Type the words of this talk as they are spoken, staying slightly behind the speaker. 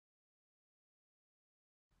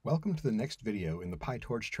Welcome to the next video in the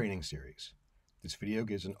PyTorch training series. This video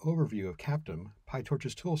gives an overview of Captum,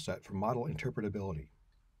 PyTorch's toolset for model interpretability.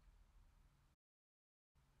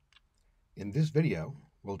 In this video,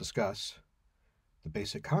 we'll discuss the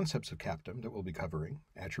basic concepts of Captum that we'll be covering,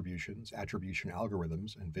 attributions, attribution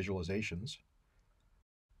algorithms, and visualizations.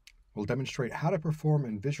 We'll demonstrate how to perform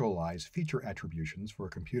and visualize feature attributions for a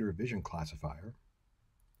computer vision classifier.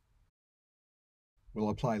 We'll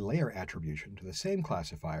apply layer attribution to the same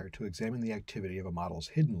classifier to examine the activity of a model's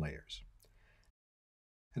hidden layers.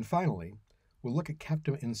 And finally, we'll look at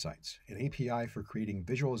Captum Insights, an API for creating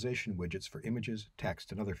visualization widgets for images,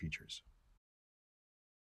 text, and other features.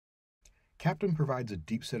 Captum provides a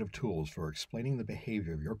deep set of tools for explaining the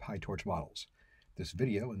behavior of your PyTorch models. This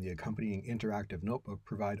video and the accompanying interactive notebook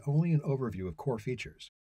provide only an overview of core features.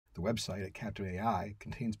 The website at Captum AI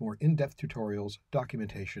contains more in-depth tutorials,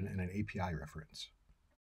 documentation, and an API reference.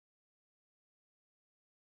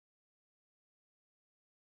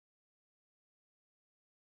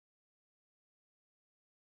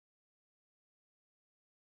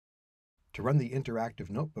 To run the interactive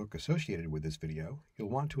notebook associated with this video, you'll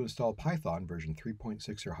want to install Python version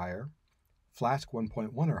 3.6 or higher, Flask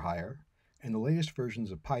 1.1 or higher, and the latest versions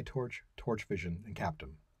of PyTorch, TorchVision, and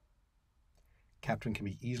Captum. Captum can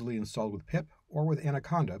be easily installed with pip or with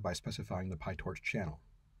Anaconda by specifying the PyTorch channel.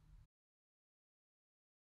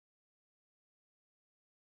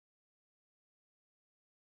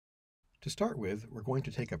 To start with, we're going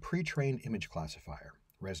to take a pre-trained image classifier,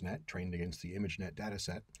 ResNet, trained against the ImageNet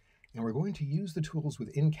dataset, and we're going to use the tools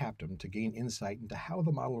within Captum to gain insight into how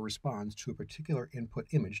the model responds to a particular input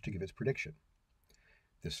image to give its prediction.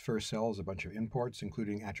 This first cell is a bunch of imports,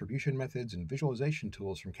 including attribution methods and visualization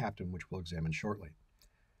tools from Captum, which we'll examine shortly.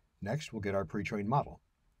 Next, we'll get our pre-trained model.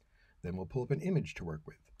 Then we'll pull up an image to work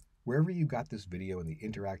with. Wherever you got this video in the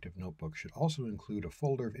interactive notebook should also include a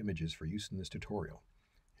folder of images for use in this tutorial.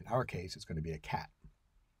 In our case, it's going to be a cat.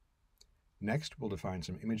 Next, we'll define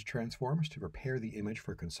some image transforms to prepare the image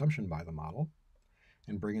for consumption by the model,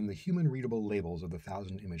 and bring in the human-readable labels of the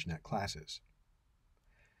 1000 ImageNet classes.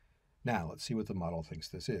 Now, let's see what the model thinks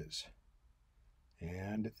this is.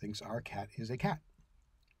 And it thinks our cat is a cat.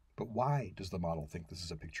 But why does the model think this is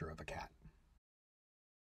a picture of a cat?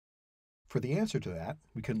 For the answer to that,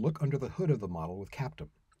 we can look under the hood of the model with Captum.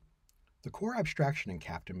 The core abstraction in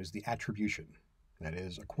Captum is the attribution. That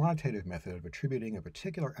is, a quantitative method of attributing a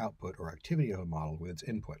particular output or activity of a model with its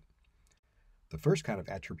input. The first kind of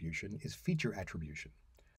attribution is feature attribution.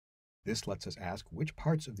 This lets us ask which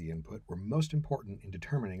parts of the input were most important in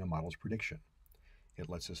determining a model's prediction. It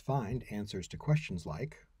lets us find answers to questions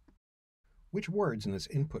like, which words in this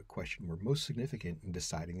input question were most significant in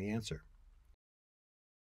deciding the answer?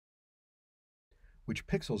 Which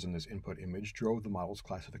pixels in this input image drove the model's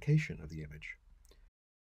classification of the image?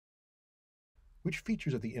 Which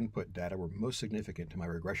features of the input data were most significant to my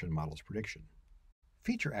regression model's prediction?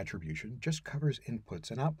 Feature attribution just covers inputs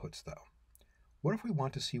and outputs, though. What if we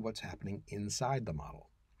want to see what's happening inside the model?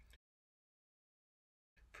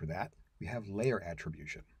 For that, we have layer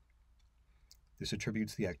attribution. This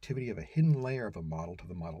attributes the activity of a hidden layer of a model to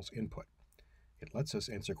the model's input. It lets us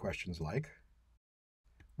answer questions like,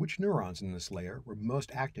 which neurons in this layer were most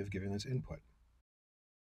active given its input?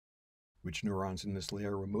 Which neurons in this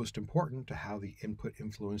layer were most important to how the input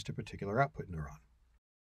influenced a particular output neuron?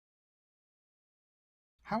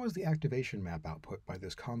 How is the activation map output by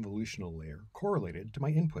this convolutional layer correlated to my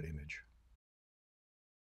input image?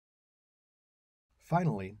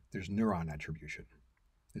 Finally, there's neuron attribution.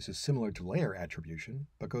 This is similar to layer attribution,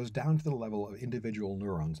 but goes down to the level of individual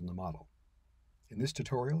neurons in the model. In this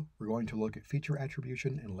tutorial, we're going to look at feature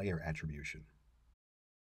attribution and layer attribution.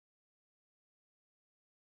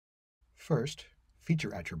 First,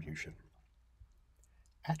 feature attribution.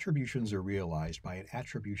 Attributions are realized by an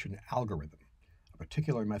attribution algorithm, a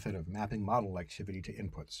particular method of mapping model activity to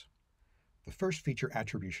inputs. The first feature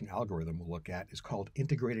attribution algorithm we'll look at is called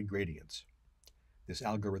integrated gradients. This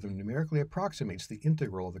algorithm numerically approximates the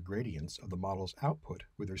integral of the gradients of the model's output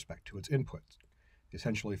with respect to its inputs,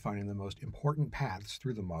 essentially finding the most important paths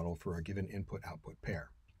through the model for a given input-output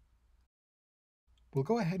pair. We'll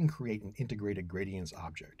go ahead and create an integrated gradients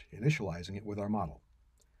object, initializing it with our model.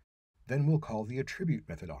 Then we'll call the attribute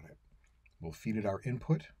method on it. We'll feed it our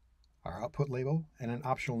input, our output label, and an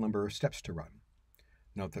optional number of steps to run.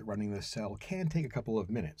 Note that running this cell can take a couple of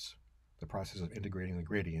minutes. The process of integrating the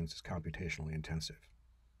gradients is computationally intensive.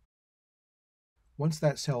 Once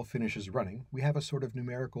that cell finishes running, we have a sort of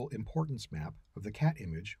numerical importance map of the cat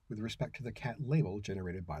image with respect to the cat label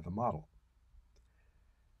generated by the model.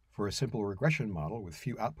 For a simple regression model with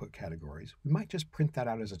few output categories, we might just print that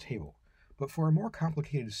out as a table, But for a more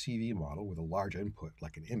complicated CV model with a large input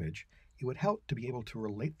like an image, it would help to be able to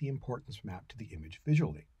relate the importance map to the image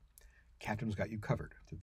visually. Captum's got you covered.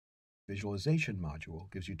 The visualization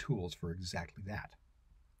module gives you tools for exactly that.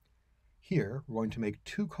 Here, we're going to make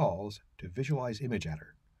two calls to visualize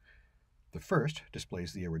ImageAttr. The first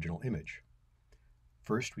displays the original image.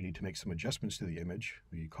 First, we need to make some adjustments to the image.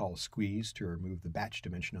 We call squeeze to remove the batch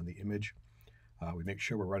dimension on the image. We make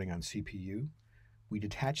sure we're running on CPU. We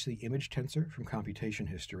detach the image tensor from computation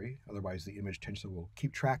history, otherwise the image tensor will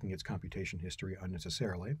keep tracking its computation history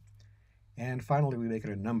unnecessarily. And finally, we make it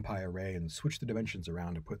a NumPy array and switch the dimensions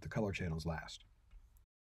around to put the color channels last.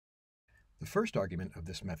 The first argument of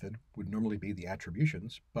this method would normally be the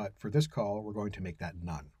attributions, but for this call, we're going to make that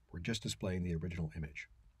none. We're just displaying the original image.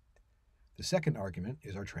 The second argument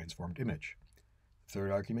is our transformed image. The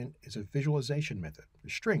third argument is a visualization method, a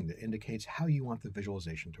string that indicates how you want the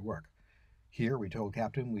visualization to work. Here, we told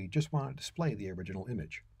Captum we just want to display the original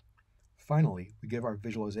image. Finally, we give our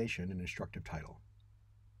visualization an instructive title.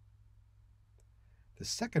 The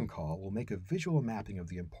second call will make a visual mapping of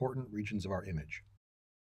the important regions of our image.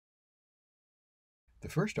 The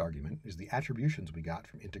first argument is the attributions we got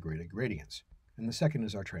from integrated gradients, and the second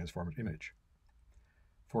is our transformed image.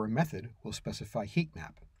 For a method, we'll specify heat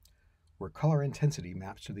map, where color intensity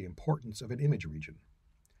maps to the importance of an image region.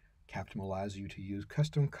 Captum allows you to use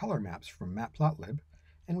custom color maps from Matplotlib,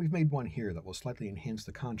 and we've made one here that will slightly enhance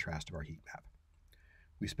the contrast of our heat map.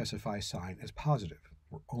 We specify sign as positive.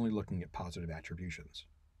 We're only looking at positive attributions.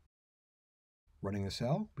 Running the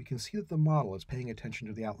cell, we can see that the model is paying attention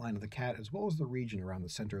to the outline of the cat as well as the region around the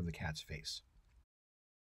center of the cat's face.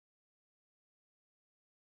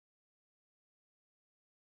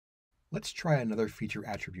 Let's try another feature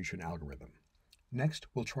attribution algorithm. Next,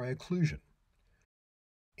 we'll try occlusion.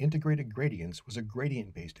 Integrated gradients was a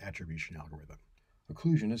gradient-based attribution algorithm.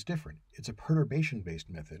 Occlusion is different. It's a perturbation-based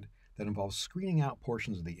method that involves screening out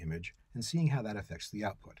portions of the image and seeing how that affects the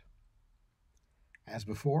output. As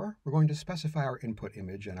before, we're going to specify our input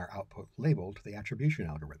image and our output label to the attribution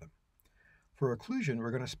algorithm. For occlusion,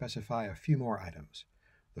 we're going to specify a few more items.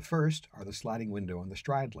 The first are the sliding window and the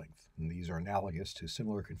stride length, and these are analogous to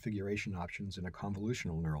similar configuration options in a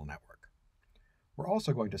convolutional neural network. We're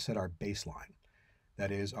also going to set our baseline, that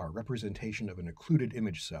is, our representation of an occluded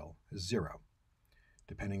image cell, as 0.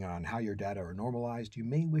 Depending on how your data are normalized, you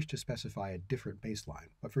may wish to specify a different baseline,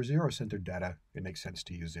 but for zero-centered data, it makes sense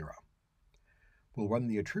to use 0. We'll run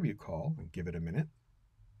the attribute call and give it a minute.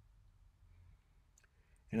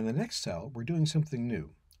 And in the next cell, we're doing something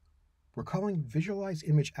new. We're calling visualize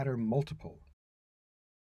ImageAttr multiple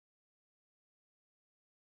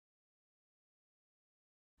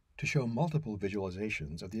to show multiple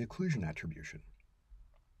visualizations of the occlusion attribution.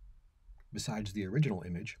 Besides the original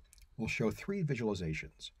image, we'll show 3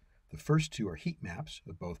 visualizations. The first 2 are heat maps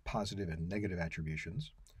of both positive and negative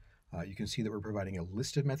attributions. You can see that we're providing a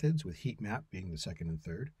list of methods with heat map being the second and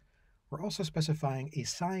third. We're also specifying a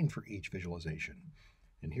sign for each visualization.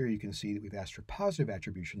 And here you can see that we've asked for positive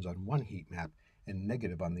attributions on one heat map and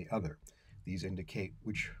negative on the other. These indicate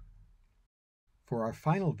which. For our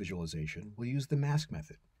final visualization, we'll use the mask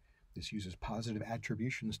method. This uses positive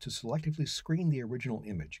attributions to selectively screen the original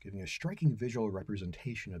image, giving a striking visual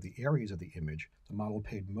representation of the areas of the image the model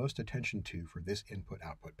paid most attention to for this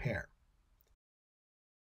input-output pair.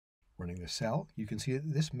 Running the cell, you can see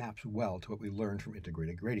that this maps well to what we learned from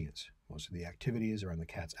integrated gradients. Most of the activities are on the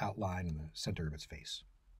cat's outline in the center of its face.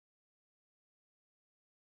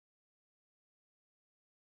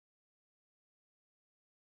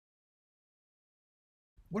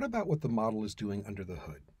 What about what the model is doing under the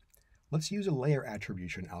hood? Let's use a layer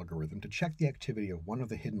attribution algorithm to check the activity of one of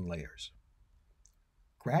the hidden layers.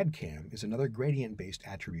 GradCam is another gradient-based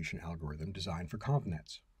attribution algorithm designed for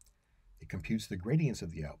ConvNets. It computes the gradients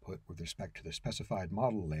of the output with respect to the specified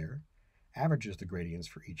model layer, averages the gradients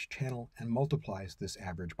for each channel, and multiplies this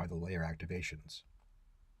average by the layer activations,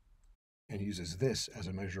 and uses this as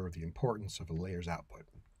a measure of the importance of a layer's output.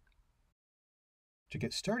 To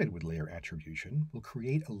get started with layer attribution, we'll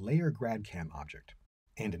create a layer GradCam object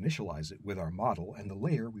and initialize it with our model and the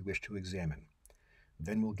layer we wish to examine.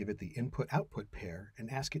 Then we'll give it the input-output pair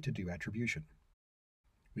and ask it to do attribution.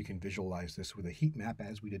 We can visualize this with a heat map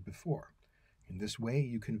as we did before. In this way,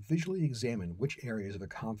 you can visually examine which areas of a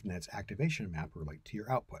ConvNet's activation map relate to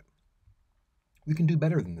your output. We can do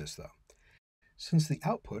better than this, though. Since the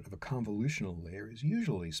output of a convolutional layer is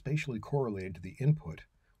usually spatially correlated to the input,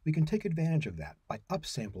 we can take advantage of that by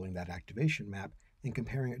upsampling that activation map and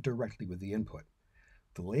comparing it directly with the input.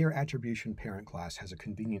 The layer attribution parent class has a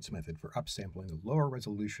convenience method for upsampling the lower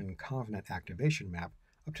resolution ConvNet activation map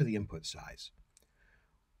up to the input size.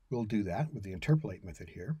 We'll do that with the interpolate method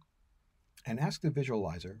here, and ask the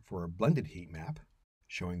visualizer for a blended heat map,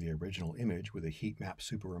 showing the original image with a heat map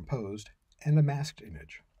superimposed, and a masked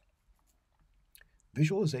image.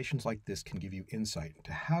 Visualizations like this can give you insight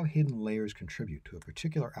into how hidden layers contribute to a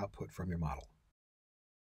particular output from your model.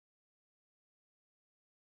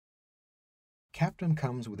 Captum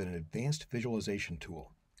comes with an advanced visualization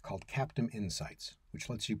tool called Captum Insights, which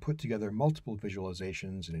lets you put together multiple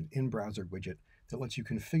visualizations in an in-browser widget that lets you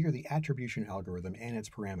configure the attribution algorithm and its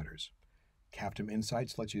parameters. Captum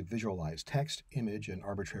Insights lets you visualize text, image, and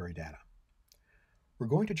arbitrary data. We're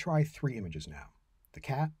going to try 3 images now: the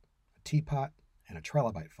cat, a teapot, and a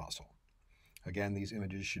trilobite fossil. Again, these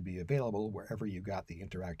images should be available wherever you got the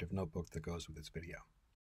interactive notebook that goes with this video.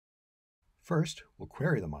 First, we'll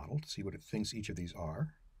query the model to see what it thinks each of these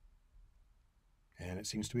are, and it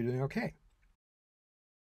seems to be doing okay.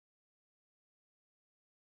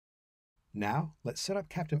 Now, let's set up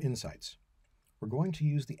Captum Insights. We're going to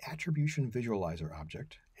use the attribution visualizer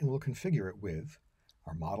object, and we'll configure it with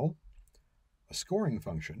our model, a scoring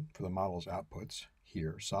function for the model's outputs,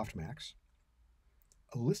 here softmax,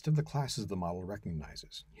 a list of the classes the model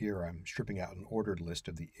recognizes. Here I'm stripping out an ordered list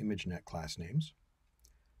of the ImageNet class names.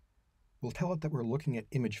 We'll tell it that we're looking at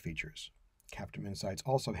image features. Captum Insights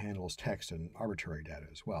also handles text and arbitrary data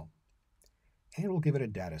as well. And we'll give it a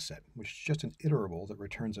data set, which is just an iterable that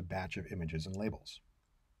returns a batch of images and labels.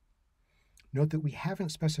 Note that we haven't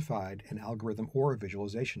specified an algorithm or a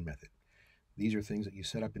visualization method. These are things that you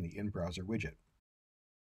set up in the in-browser widget.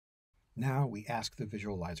 Now we ask the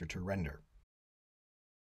visualizer to render.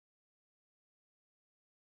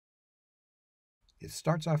 It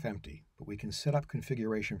starts off empty, but we can set up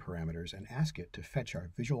configuration parameters and ask it to fetch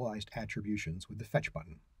our visualized attributions with the Fetch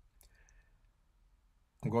button.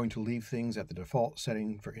 I'm going to leave things at the default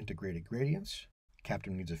setting for integrated gradients. Captum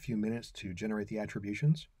needs a few minutes to generate the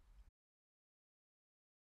attributions.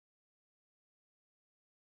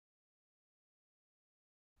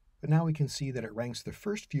 But now we can see that it ranks the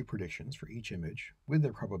first few predictions for each image with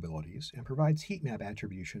their probabilities and provides heat map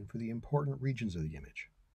attribution for the important regions of the image.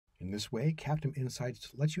 In this way, Captum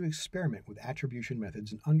Insights lets you experiment with attribution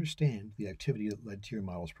methods and understand the activity that led to your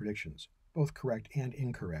model's predictions, both correct and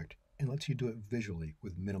incorrect, and lets you do it visually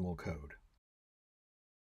with minimal code.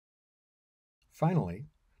 Finally,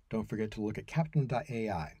 don't forget to look at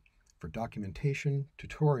Captum.ai for documentation,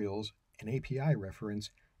 tutorials, an API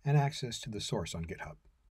reference, and access to the source on GitHub.